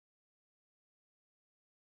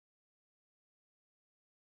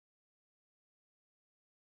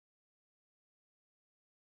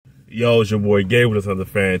Yo, it's your boy Gabe with another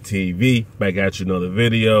Fan TV. Back at you another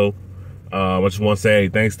video. I just want to say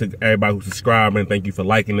thanks to everybody who's subscribing. Thank you for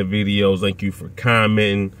liking the videos. Thank you for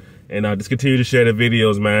commenting. And just continue to share the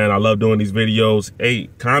videos, man. I love doing these videos. Hey,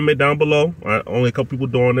 comment down below. Only a couple people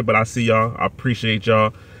doing it, but I see y'all. I appreciate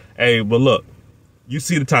y'all. Hey, but look, you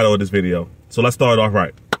see the title of this video. So let's start off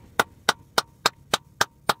right.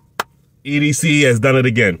 EDC has done it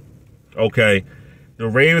again. Okay. The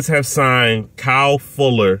Ravens have signed Kyle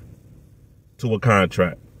Fuller to a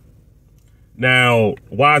contract. Now,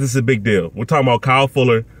 why is this a big deal? We're talking about Kyle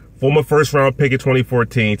Fuller, former first-round pick in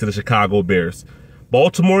 2014 to the Chicago Bears.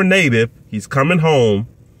 Baltimore native, he's coming home,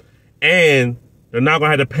 and they're not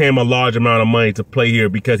going to have to pay him a large amount of money to play here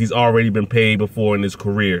because he's already been paid before in his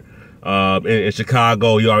career. In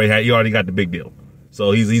Chicago, he already got the big deal.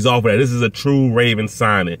 So he's off of that. This is a true Ravens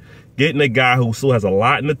signing. Getting a guy who still has a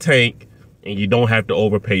lot in the tank, and you don't have to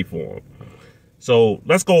overpay for him. So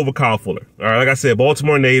let's go over Kyle Fuller. All right, like I said,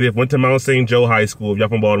 Baltimore native, went to Mount St. Joe High School. If y'all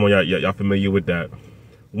from Baltimore, y'all familiar with that.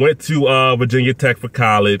 Went to Virginia Tech for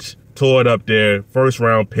college, toured up there,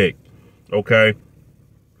 first-round pick. Okay,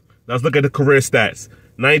 let's look at the career stats.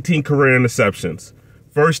 19 career interceptions.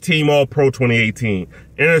 First team All-Pro 2018.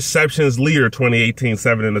 Interceptions leader 2018,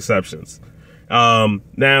 7 interceptions.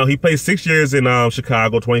 Now, he played 6 years in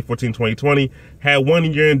Chicago, 2014-2020. Had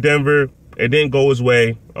 1 year in Denver. It didn't go his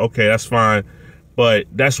way. Okay, that's fine. But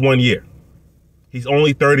that's 1 year. He's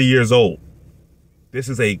only 30 years old. This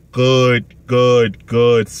is a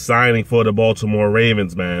good signing for the Baltimore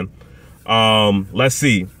Ravens, man. Let's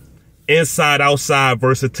see. Inside, outside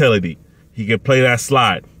versatility. He can play that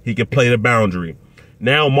slot. He can play the boundary.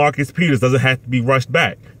 Now Marcus Peters doesn't have to be rushed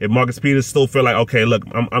back. If Marcus Peters still feel like, okay, look,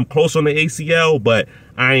 I'm close on the ACL, but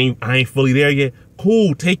I ain't fully there yet.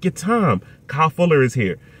 Cool, take your time. Kyle Fuller is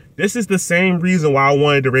here. This is the same reason why I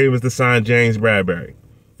wanted the Ravens to sign James Bradberry.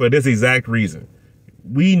 For this exact reason.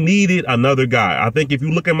 We needed another guy. I think if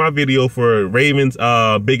you look at my video for Ravens'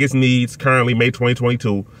 biggest needs currently, May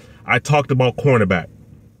 2022, I talked about cornerback.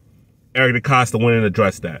 Eric DeCosta went and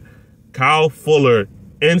addressed that. Kyle Fuller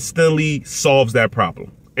instantly solves that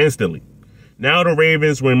problem. Instantly. Now the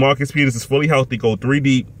Ravens, when Marcus Peters is fully healthy, go 3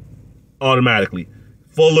 deep automatically.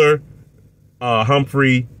 Fuller,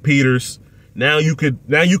 Humphrey, Peters. Now you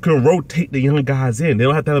can rotate the young guys in. They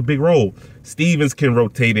don't have to have a big role. Stevens can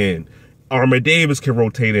rotate in. Armour Davis can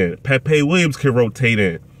rotate in. Pepe Williams can rotate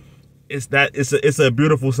in. It's a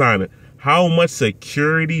beautiful signing. How much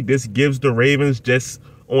security this gives the Ravens just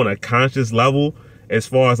on a conscious level, as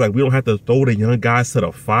far as like we don't have to throw the young guys to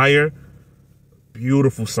the fire.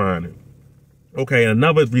 Beautiful signing. Okay,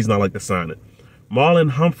 another reason I like the signing. Marlon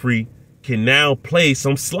Humphrey can now play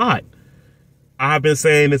some slot. I've been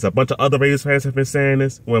saying this. A bunch of other Ravens fans have been saying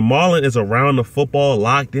this. When Marlon is around the football,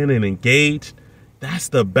 locked in and engaged, that's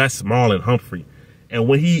the best Marlon Humphrey. And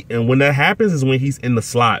when that happens is when he's in the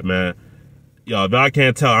slot, man. Yo, if y'all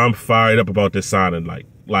can't tell, I'm fired up about this signing. Like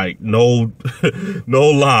no, no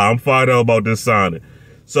lie, I'm fired up about this signing.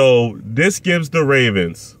 So this gives the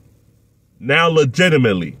Ravens now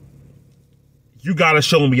legitimately. You gotta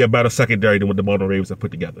show me a better secondary than what the Baltimore Ravens have put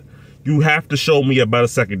together. You have to show me a better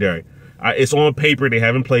secondary. It's on paper. They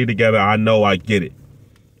haven't played together. I know. I get it.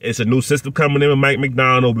 It's a new system coming in with Mike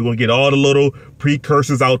McDonald. We're going to get all the little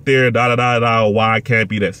precursors out there. Why it can't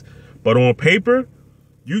be this. But on paper,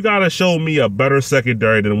 you got to show me a better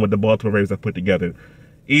secondary than what the Baltimore Ravens have put together.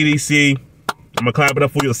 EDC, I'm going to clap it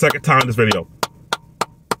up for you the second time in this video.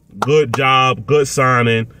 Good job. Good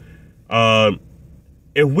signing.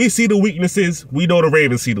 If we see the weaknesses, we know the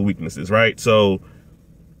Ravens see the weaknesses, right? So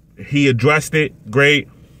he addressed it. Great.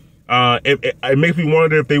 It makes me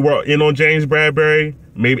wonder if they were in on James Bradberry.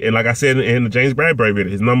 Maybe, and like I said in the James Bradberry video,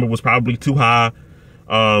 his number was probably too high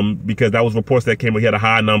because that was reports that came. He had a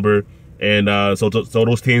high number, and so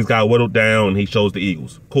those teams got whittled down. And he chose the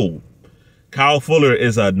Eagles. Cool. Kyle Fuller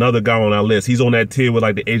is another guy on our list. He's on that tier with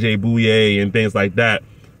like the AJ Bouye and things like that,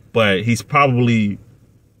 but he's probably,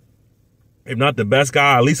 if not the best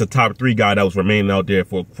guy, at least a top 3 guy that was remaining out there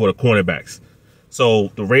for the cornerbacks. So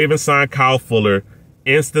the Ravens signed Kyle Fuller.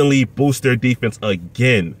 Instantly boost their defense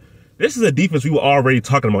again. This is a defense we were already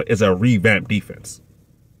talking about as a revamped defense.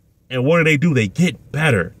 And what do? They get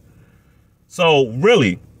better. So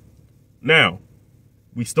really, now,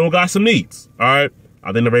 we still got some needs. All right.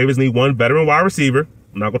 I think the Ravens need one veteran wide receiver.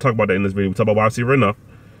 I'm not going to talk about that in this video. We talk about wide receiver enough.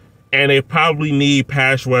 And they probably need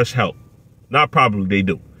pass rush help. Not probably, they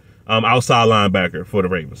do. Outside linebacker for the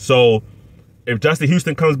Ravens. So if Justin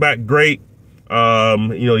Houston comes back, great. The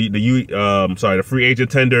free agent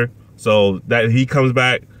tender. So that he comes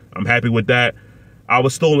back, I'm happy with that. I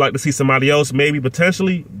would still like to see somebody else, maybe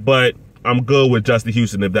potentially, but I'm good with Justin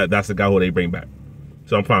Houston if that's the guy who they bring back.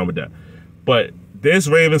 So I'm fine with that. But this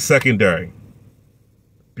Ravens secondary,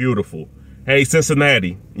 beautiful. Hey,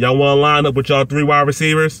 Cincinnati, y'all want to line up with y'all 3 wide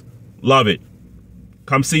receivers? Love it.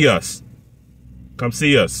 Come see us. Come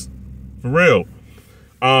see us. For real.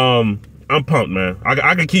 I'm pumped, man.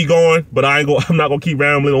 I can keep going, but I'm not gonna keep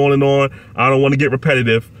rambling on and on. I don't want to get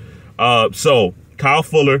repetitive. So Kyle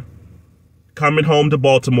Fuller coming home to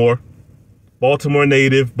Baltimore. Baltimore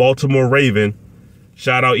native, Baltimore Raven.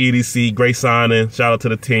 Shout out EDC, great signing. Shout out to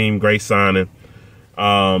the team, great signing.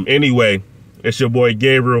 Anyway, it's your boy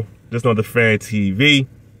Gabriel. Just another Fan TV.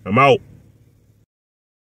 I'm out.